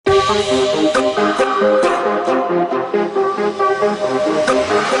Hello,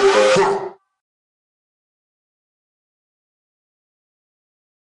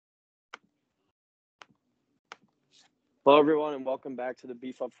 everyone, and welcome back to the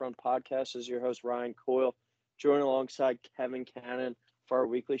Beef Up Front podcast. This is your host, Ryan Coyle, joined alongside Kevin Cannon for our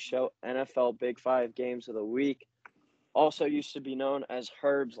weekly show, NFL Big Five Games of the Week. Also used to be known as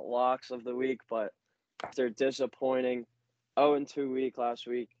Herb's Locks of the Week, but after a disappointing 0-2 week last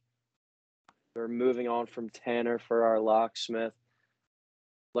week, we're moving on from Tanner for our locksmith.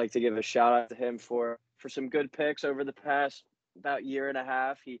 I'd like to give a shout out to him for some good picks over the past about year and a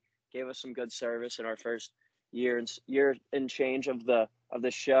half. He gave us some good service in our first year and change of the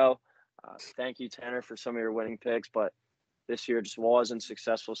show. Thank you, Tanner, for some of your winning picks, but this year just wasn't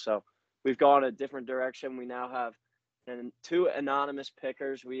successful. So we've gone a different direction. We now have two anonymous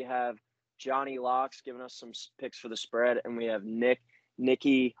pickers. We have Johnny Locks giving us some picks for the spread, and we have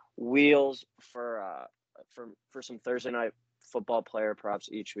Nicky Wheels for some Thursday night football player props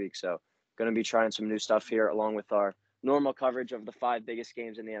each week. So going to be trying some new stuff here along with our normal coverage of the five biggest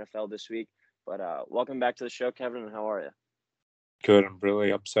games in the NFL this week. But welcome back to the show, Kevin, and how are you? Good. I'm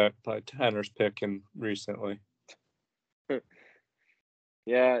really upset by Tanner's picking recently.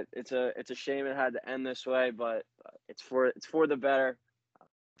 Yeah, it's a shame it had to end this way, but it's for the better.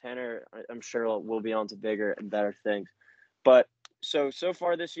 Tanner, I'm sure will be on to bigger and better things. But so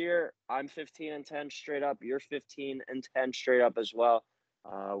far this year, I'm 15-10 straight up. You're 15-10 straight up as well.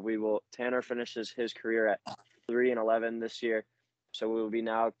 Tanner finishes his career at 3-11 this year. So we will be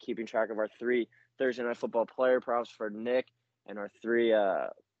now keeping track of our three Thursday Night Football player props for Nick and our three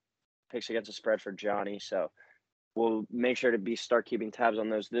picks against the spread for Johnny. So we'll make sure to start keeping tabs on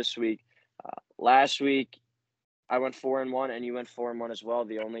those this week. Last week, I went 4-1 and you went 4-1 as well.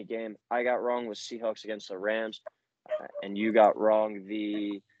 The only game I got wrong was Seahawks against the Rams, and you got wrong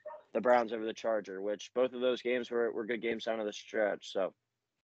the Browns over the Charger, which both of those games were good games down to the stretch. So,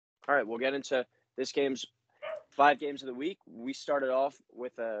 all right, we'll get into this game's 5 games of the week. We started off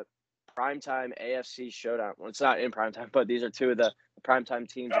with a primetime AFC showdown. Well, it's not in primetime, but these are two of the primetime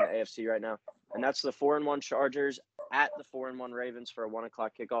teams in the AFC right now. And that's the 4-1 Chargers at the 4-1 Ravens for a 1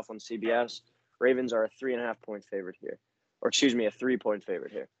 o'clock kickoff on CBS. Ravens are a 3.5-point favorite here. Or excuse me, a 3-point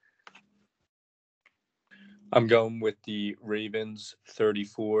favorite here. I'm going with the Ravens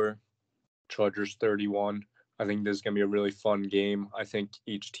 34, Chargers 31. I think this is going to be a really fun game. I think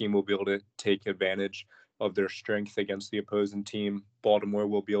each team will be able to take advantage of their strength against the opposing team. Baltimore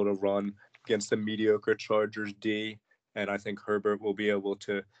will be able to run against the mediocre Chargers D, and I think Herbert will be able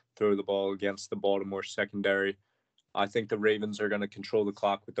to throw the ball against the Baltimore secondary. I think the Ravens are going to control the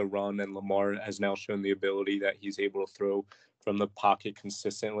clock with the run, and Lamar has now shown the ability that he's able to throw from the pocket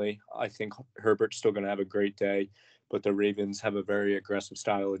consistently. I think Herbert's still going to have a great day, but the Ravens have a very aggressive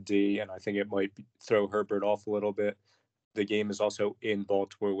style of D, and I think it might throw Herbert off a little bit. The game is also in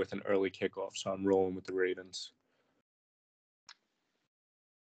Baltimore with an early kickoff, so I'm rolling with the Ravens.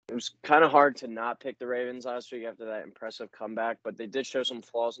 It was kind of hard to not pick the Ravens last week after that impressive comeback, but they did show some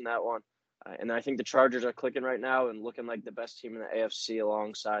flaws in that one. And I think the Chargers are clicking right now and looking like the best team in the AFC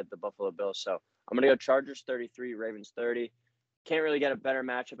alongside the Buffalo Bills. So I'm going to go Chargers 33, Ravens 30. Can't really get a better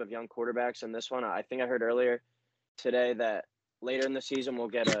matchup of young quarterbacks than this one. I think I heard earlier today that later in the season we'll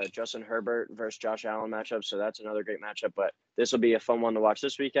get a Justin Herbert versus Josh Allen matchup. So that's another great matchup. But this will be a fun one to watch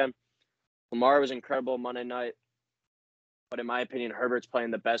this weekend. Lamar was incredible Monday night. But in my opinion, Herbert's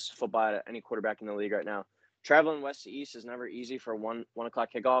playing the best football at any quarterback in the league right now. Traveling west to east is never easy for a 1 o'clock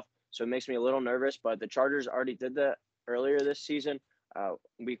kickoff. So it makes me a little nervous, but the Chargers already did that earlier this season,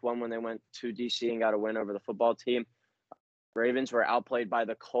 week 1 when they went to D.C. and got a win over the football team. Ravens were outplayed by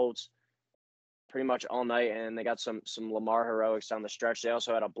the Colts pretty much all night, and they got some Lamar heroics down the stretch. They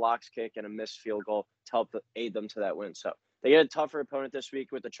also had a blocked kick and a missed field goal to help aid them to that win. So they get a tougher opponent this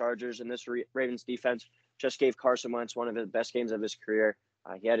week with the Chargers, and this Ravens defense just gave Carson Wentz one of the best games of his career.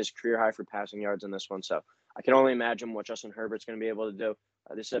 He had his career high for passing yards in this one, so I can only imagine what Justin Herbert's going to be able to do.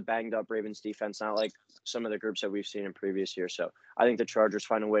 This is a banged-up Ravens defense, not like some of the groups that we've seen in previous years. So I think the Chargers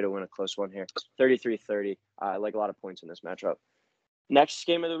find a way to win a close one here. 33-30. I like a lot of points in this matchup. Next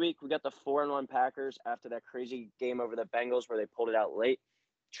game of the week, we got the 4-1 Packers after that crazy game over the Bengals where they pulled it out late.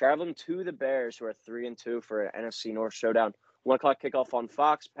 Traveling to the Bears, who are 3-2 for an NFC North showdown. 1 o'clock kickoff on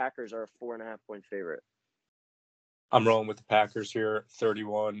Fox. Packers are a 4.5-point favorite. I'm rolling with the Packers here,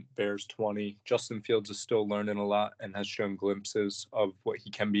 31, Bears 20. Justin Fields is still learning a lot and has shown glimpses of what he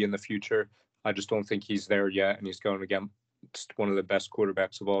can be in the future. I just don't think he's there yet, and he's going against one of the best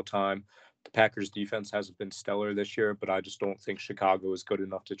quarterbacks of all time. The Packers defense hasn't been stellar this year, but I just don't think Chicago is good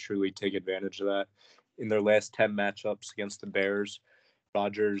enough to truly take advantage of that. In their last 10 matchups against the Bears,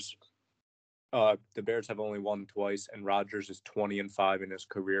 Rodgers, the Bears have only won twice, and Rodgers is 20-5 in his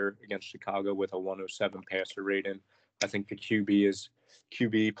career against Chicago with a 107 passer rating. I think the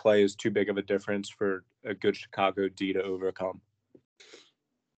QB play is too big of a difference for a good Chicago D to overcome.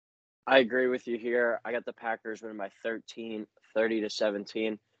 I agree with you here. I got the Packers winning by 13,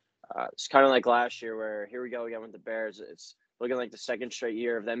 30-17. It's kind of like last year where here we go again with the Bears. It's looking like the second straight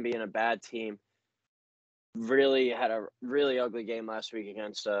year of them being a bad team. Really had a really ugly game last week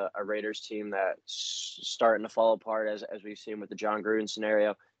against a Raiders team that's starting to fall apart as we've seen with the John Gruden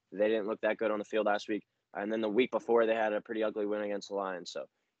scenario. They didn't look that good on the field last week. And then the week before, they had a pretty ugly win against the Lions. So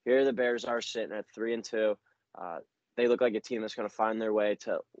here the Bears are sitting at 3-2. They look like a team that's going to find their way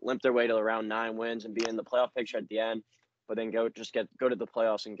to limp their way to around 9 wins and be in the playoff picture at the end, but then go to the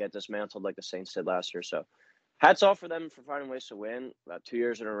playoffs and get dismantled like the Saints did last year. So hats off for them for finding ways to win about 2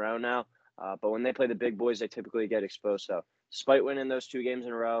 years in a row now. But when they play the big boys, they typically get exposed. So despite winning those 2 games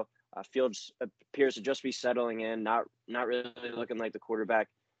in a row, Fields appears to just be settling in, not really looking like the quarterback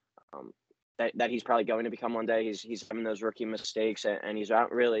that he's probably going to become one day. He's having those rookie mistakes, and he's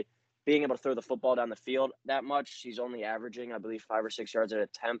not really being able to throw the football down the field that much. He's only averaging, I believe, 5 or 6 yards at an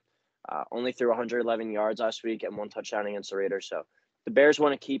attempt. Only threw 111 yards last week and 1 touchdown against the Raiders. So the Bears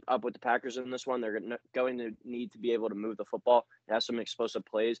want to keep up with the Packers in this one. They're going to need to be able to move the football and have some explosive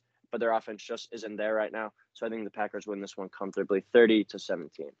plays, but their offense just isn't there right now. So I think the Packers win this one comfortably, 30-17.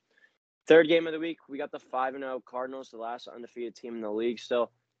 Third game of the week, we got the 5-0 Cardinals, the last undefeated team in the league,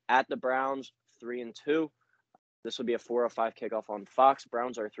 still at the Browns, 3-2. This will be a 4:05 kickoff on Fox.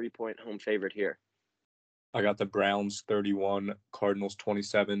 Browns are a 3-point home favorite here. I got the Browns 31, Cardinals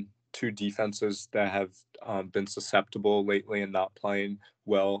 27. 2 defenses that have been susceptible lately and not playing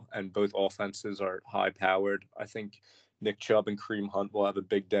well, and both offenses are high-powered. I think Nick Chubb and Kareem Hunt will have a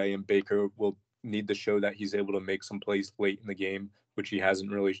big day, and Baker will need to show that he's able to make some plays late in the game, which he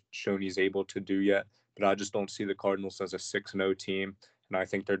hasn't really shown he's able to do yet. But I just don't see the Cardinals as a 6-0 team, and I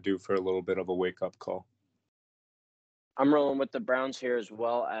think they're due for a little bit of a wake-up call. I'm rolling with the Browns here as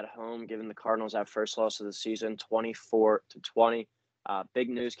well at home, giving the Cardinals that first loss of the season, 24-20. Big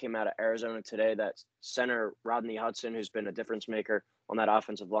news came out of Arizona today that center Rodney Hudson, who's been a difference maker on that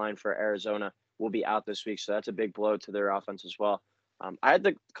offensive line for Arizona, will be out this week. So that's a big blow to their offense as well. I had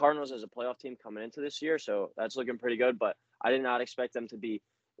the Cardinals as a playoff team coming into this year, so that's looking pretty good, but I did not expect them to be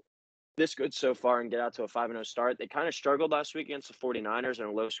this good so far and get out to a 5-0 start. They kind of struggled last week against the 49ers in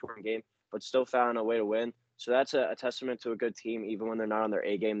a low-scoring game, but still found a way to win. So that's a testament to a good team. Even when they're not on their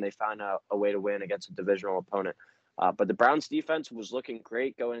A game, they found a way to win against a divisional opponent. But the Browns defense was looking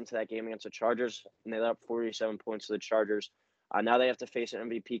great going into that game against the Chargers, and they let up 47 points to the Chargers. Now they have to face an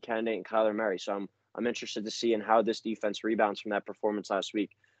MVP candidate in Kyler Murray. So I'm interested to see in how this defense rebounds from that performance last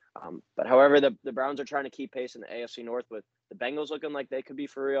week. But however, the Browns are trying to keep pace in the AFC North with the Bengals looking like they could be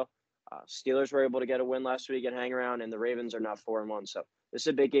for real. Steelers were able to get a win last week and hang around, and the Ravens are now 4-1. So this is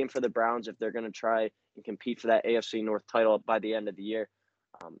a big game for the Browns if they're going to try and compete for that AFC North title by the end of the year.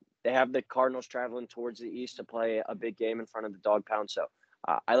 They have the Cardinals traveling towards the east to play a big game in front of the Dog Pound. So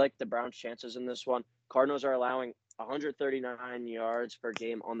I like the Browns' chances in this one. Cardinals are allowing 139 yards per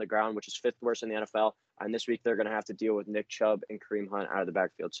game on the ground, which is 5th worst in the NFL. And this week they're going to have to deal with Nick Chubb and Kareem Hunt out of the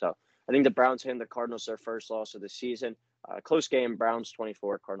backfield. So I think the Browns hand the Cardinals their first loss of the season. Close game, Browns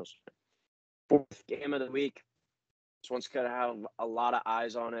 24, Cardinals. 4th game of the week. This one's going to have a lot of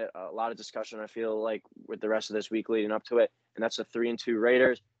eyes on it, a lot of discussion, I feel like, with the rest of this week leading up to it. And that's the 3-2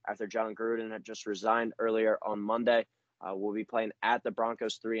 Raiders after John Gruden had just resigned earlier on Monday. We'll be playing at the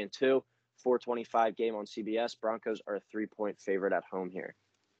Broncos 3-2, 4:25 game on CBS. Broncos are a 3-point favorite at home here.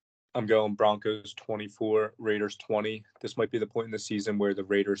 I'm going Broncos 24, Raiders 20. This might be the point in the season where the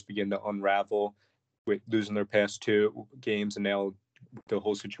Raiders begin to unravel with losing their past 2 games, and now the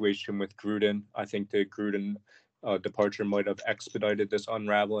whole situation with Gruden. I think the Gruden departure might have expedited this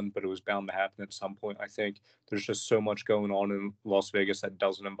unraveling, but it was bound to happen at some point. I think there's just so much going on in Las Vegas that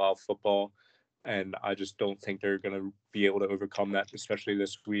doesn't involve football, and I just don't think they're going to be able to overcome that, especially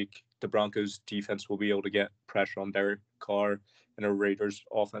this week. The Broncos defense will be able to get pressure on Derek Carr, and the Raiders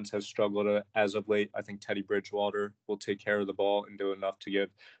offense has struggled as of late. I think Teddy Bridgewater will take care of the ball and do enough to give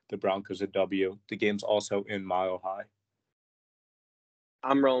the Broncos a W. The game's also in Mile High.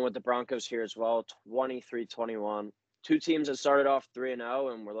 I'm rolling with the Broncos here as well, 23-21. 2 teams that started off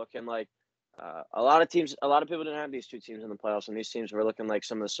 3-0, and we're looking like a lot of people didn't have these 2 teams in the playoffs, and these teams were looking like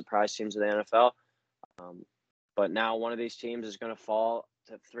some of the surprise teams of the NFL. But now one of these teams is going to fall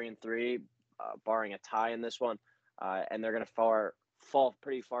to 3-3, barring a tie in this one, and they're going to fall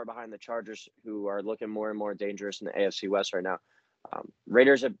pretty far behind the Chargers, who are looking more and more dangerous in the AFC West right now.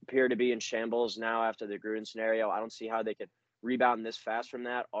 Raiders appear to be in shambles now after the Gruden scenario. I don't see how they could rebound this fast from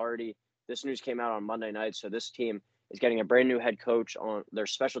that. Already, this news came out on Monday night, so this team is getting a brand new head coach on their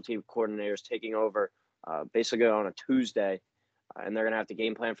special team coordinators taking over basically on a Tuesday, and they're going to have to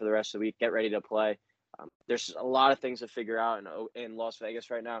game plan for the rest of the week, get ready to play. There's a lot of things to figure out in Las Vegas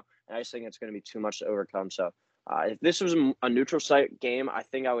right now, and I just think it's going to be too much to overcome. So if this was a neutral site game, I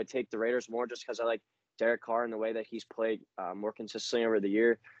think I would take the Raiders more just because I like Derek Carr and the way that he's played more consistently over the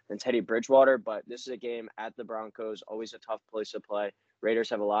year than Teddy Bridgewater. But this is a game at the Broncos, always a tough place to play. Raiders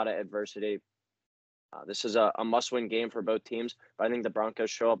have a lot of adversity. This is a must-win game for both teams, but I think the Broncos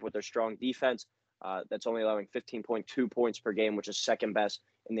show up with their strong defense that's only allowing 15.2 points per game, which is second best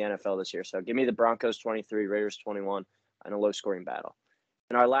in the NFL this year. So give me the Broncos 23, Raiders 21, and a low-scoring battle.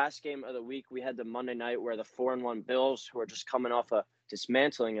 In our last game of the week, we had the Monday night where the 4-1 Bills, who are just coming off a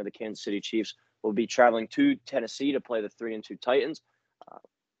dismantling of the Kansas City Chiefs, will be traveling to Tennessee to play the 3-2 Titans.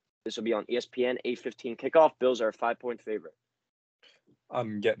 This will be on ESPN, 8:15 kickoff. Bills are a 5-point favorite.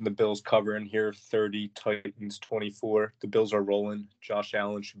 I'm getting the Bills covering here, 30, Titans 24. The Bills are rolling. Josh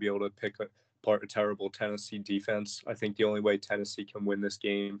Allen should be able to pick apart a terrible Tennessee defense. I think the only way Tennessee can win this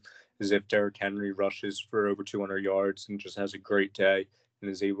game is if Derrick Henry rushes for over 200 yards and just has a great day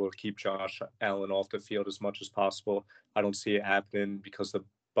and is able to keep Josh Allen off the field as much as possible. I don't see it happening because the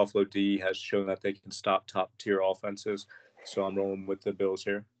Buffalo D has shown that they can stop top-tier offenses. So I'm rolling with the Bills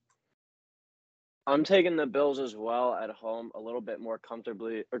here. I'm taking the Bills as well at home a little bit more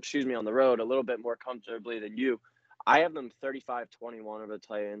comfortably, on the road a little bit more comfortably than you. I have them 35-21 over the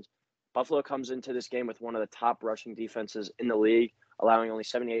Titans. Buffalo comes into this game with one of the top rushing defenses in the league, allowing only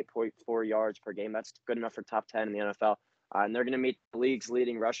 78.4 yards per game. That's good enough for top 10 in the NFL. And they're going to meet the league's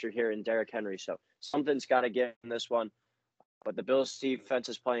leading rusher here in Derrick Henry. So something's got to give in this one. But the Bills' defense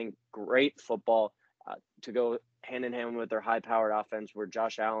is playing great football to go hand in hand with their high-powered offense, where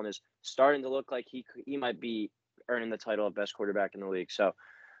Josh Allen is starting to look like he might be earning the title of best quarterback in the league. So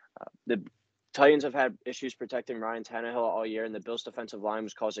the Titans have had issues protecting Ryan Tannehill all year, and the Bills' defensive line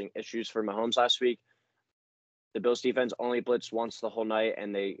was causing issues for Mahomes last week. The Bills' defense only blitzed once the whole night,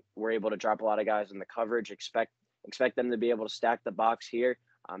 and they were able to drop a lot of guys in the coverage. Expect them to be able to stack the box here,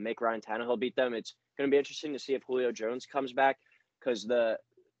 make Ryan Tannehill beat them. It's going to be interesting to see if Julio Jones comes back, because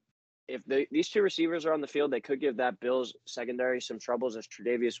these two receivers are on the field, they could give that Bills secondary some troubles, as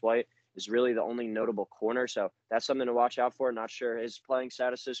Tre'Davious White is really the only notable corner. So that's something to watch out for. Not sure his playing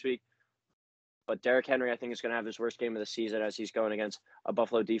status this week. But Derrick Henry, I think, is going to have his worst game of the season as he's going against a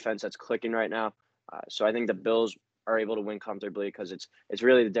Buffalo defense that's clicking right now. So I think the Bills are able to win comfortably because it's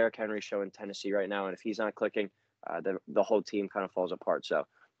really the Derrick Henry show in Tennessee right now. And if he's not clicking, the whole team kind of falls apart. So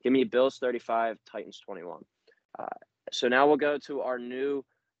give me Bills 35, Titans 21. So now we'll go to our new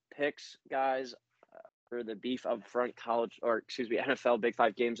picks, guys, for the beef up front NFL Big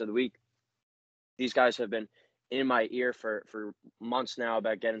Five games of the week. These guys have been in my ear for months now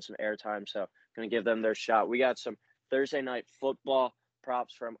about getting some airtime, so I'm going to give them their shot. We got some Thursday night football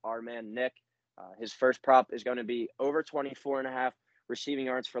props from our man Nick. His first prop is going to be over 24.5 receiving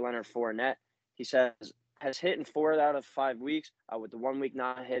yards for Leonard Fournette. He says has hit in 4 out of 5 weeks, with the 1 week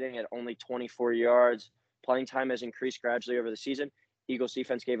not hitting at only 24 yards. Playing time has increased gradually over the season. Eagles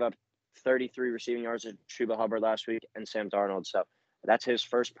defense gave up 33 receiving yards to Chuba Hubbard last week and Sam Darnold. So that's his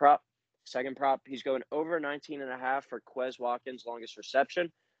first prop. Second prop, he's going over 19.5 for Quez Watkins' longest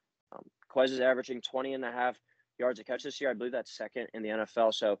reception. Quez is averaging 20.5 yards a catch this year. I believe that's second in the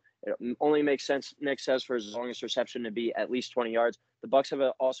NFL. So it only makes sense, Nick says, for his longest reception to be at least 20 yards. The Bucs have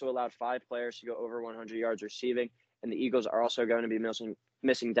also allowed 5 players to go over 100 yards receiving, and the Eagles are also going to be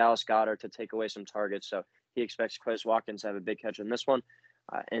missing Dallas Goedert to take away some targets. So he expects Quez Watkins to have a big catch in this one.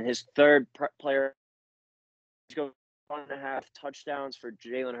 And his third player is going 1.5 touchdowns for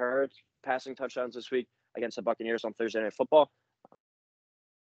Jalen Hurts, passing touchdowns this week against the Buccaneers on Thursday Night Football.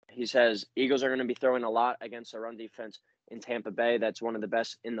 He says Eagles are going to be throwing a lot against a run defense in Tampa Bay. That's one of the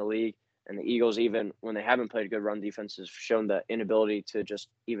best in the league. And the Eagles, even when they haven't played good run defense, have shown the inability to just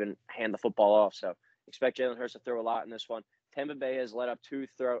even hand the football off. So expect Jalen Hurts to throw a lot in this one. Tampa Bay has let up 2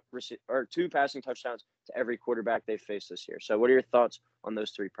 passing touchdowns to every quarterback they've faced this year. So what are your thoughts on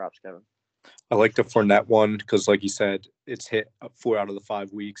those 3 props, Kevin? I like the Fournette one because, like you said, it's hit 4 out of the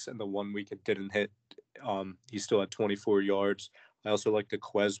 5 weeks, and the 1 week it didn't hit, he still had 24 yards. I also like the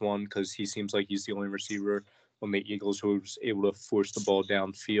Quez one because he seems like he's the only receiver on the Eagles who's able to force the ball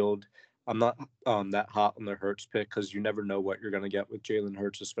downfield. I'm not that hot on the Hurts pick because you never know what you're going to get with Jalen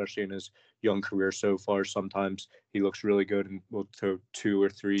Hurts, especially in his young career so far. Sometimes he looks really good and will throw 2 or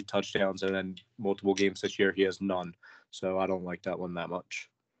 3 touchdowns, and then multiple games this year he has none. So I don't like that one that much.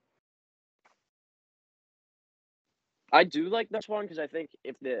 I do like this one because I think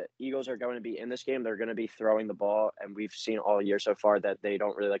if the Eagles are going to be in this game, they're going to be throwing the ball, and we've seen all year so far that they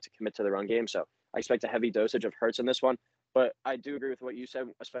don't really like to commit to the run game. So I expect a heavy dosage of Hurts in this one. But I do agree with what you said,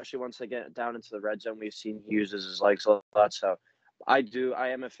 especially once they get down into the red zone. We've seen he uses his legs a lot. So I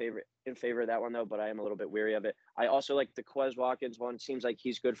am in favor of that one though, but I am a little bit weary of it. I also like the Quez Watkins one. Seems like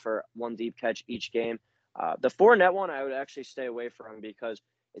he's good for one deep catch each game. The Fournette one, I would actually stay away from because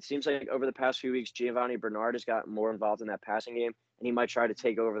it seems like over the past few weeks, Giovanni Bernard has gotten more involved in that passing game, and he might try to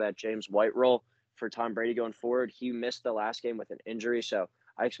take over that James White role for Tom Brady going forward. He missed the last game with an injury, so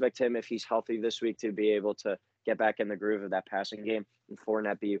I expect him, if he's healthy this week, to be able to get back in the groove of that passing game and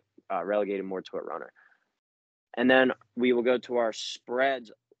Fournette be relegated more to a runner. And then we will go to our spread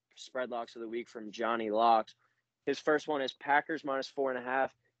locks of the week from Johnny Locks. His first one is Packers -4.5.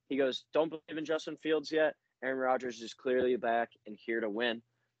 He goes, don't believe in Justin Fields yet. Aaron Rodgers is clearly back and here to win.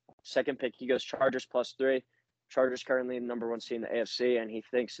 Second pick, he goes Chargers +3. Chargers currently the number one seed in the AFC, and he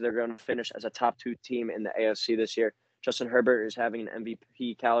thinks they're going to finish as a top 2 team in the AFC this year. Justin Herbert is having an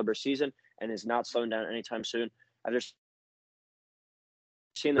MVP caliber season and is not slowing down anytime soon. I've just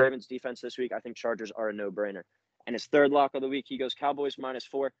seen the Ravens defense this week. I think Chargers are a no-brainer. And his third lock of the week, he goes Cowboys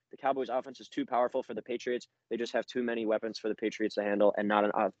 -4. The Cowboys offense is too powerful for the Patriots. They just have too many weapons for the Patriots to handle and not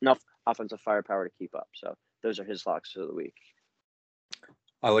enough offensive firepower to keep up. So those are his locks of the week.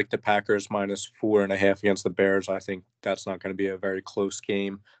 I like the Packers -4.5 against the Bears. I think that's not going to be a very close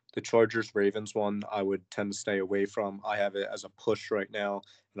game. The Chargers-Ravens one, I would tend to stay away from. I have it as a push right now,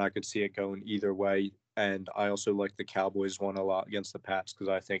 and I could see it going either way. And I also like the Cowboys one a lot against the Pats because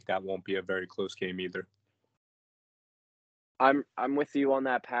I think that won't be a very close game either. I'm with you on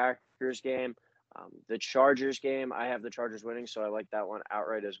that Packers game. The Chargers game, I have the Chargers winning, so I like that one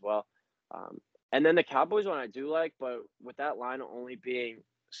outright as well. And then the Cowboys one I do like, but with that line only being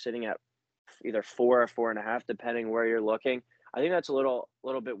sitting at either 4 or 4.5, depending where you're looking, I think that's a little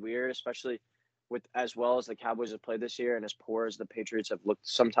bit weird, especially with as well as the Cowboys have played this year and as poor as the Patriots have looked.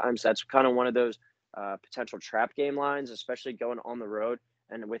 Sometimes that's kind of one of those potential trap game lines, especially going on the road.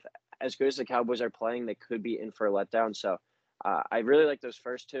 And with as good as the Cowboys are playing, they could be in for a letdown. So I really like those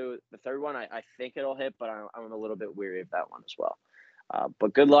first two. The third one, I think it'll hit, but I'm a little bit weary of that one as well.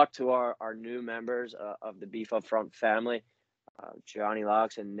 But good luck to our new members of the Beef Up Front family, Johnny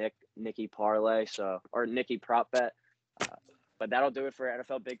Locks and Nikki Parlay, or Nikki Prop Bet. But that'll do it for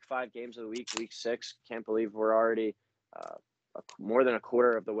NFL Big 5 games of the week, Week 6. Can't believe we're already more than a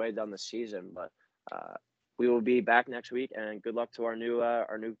quarter of the way down the season. But we will be back next week, and good luck to our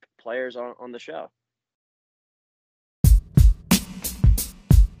new players on the show.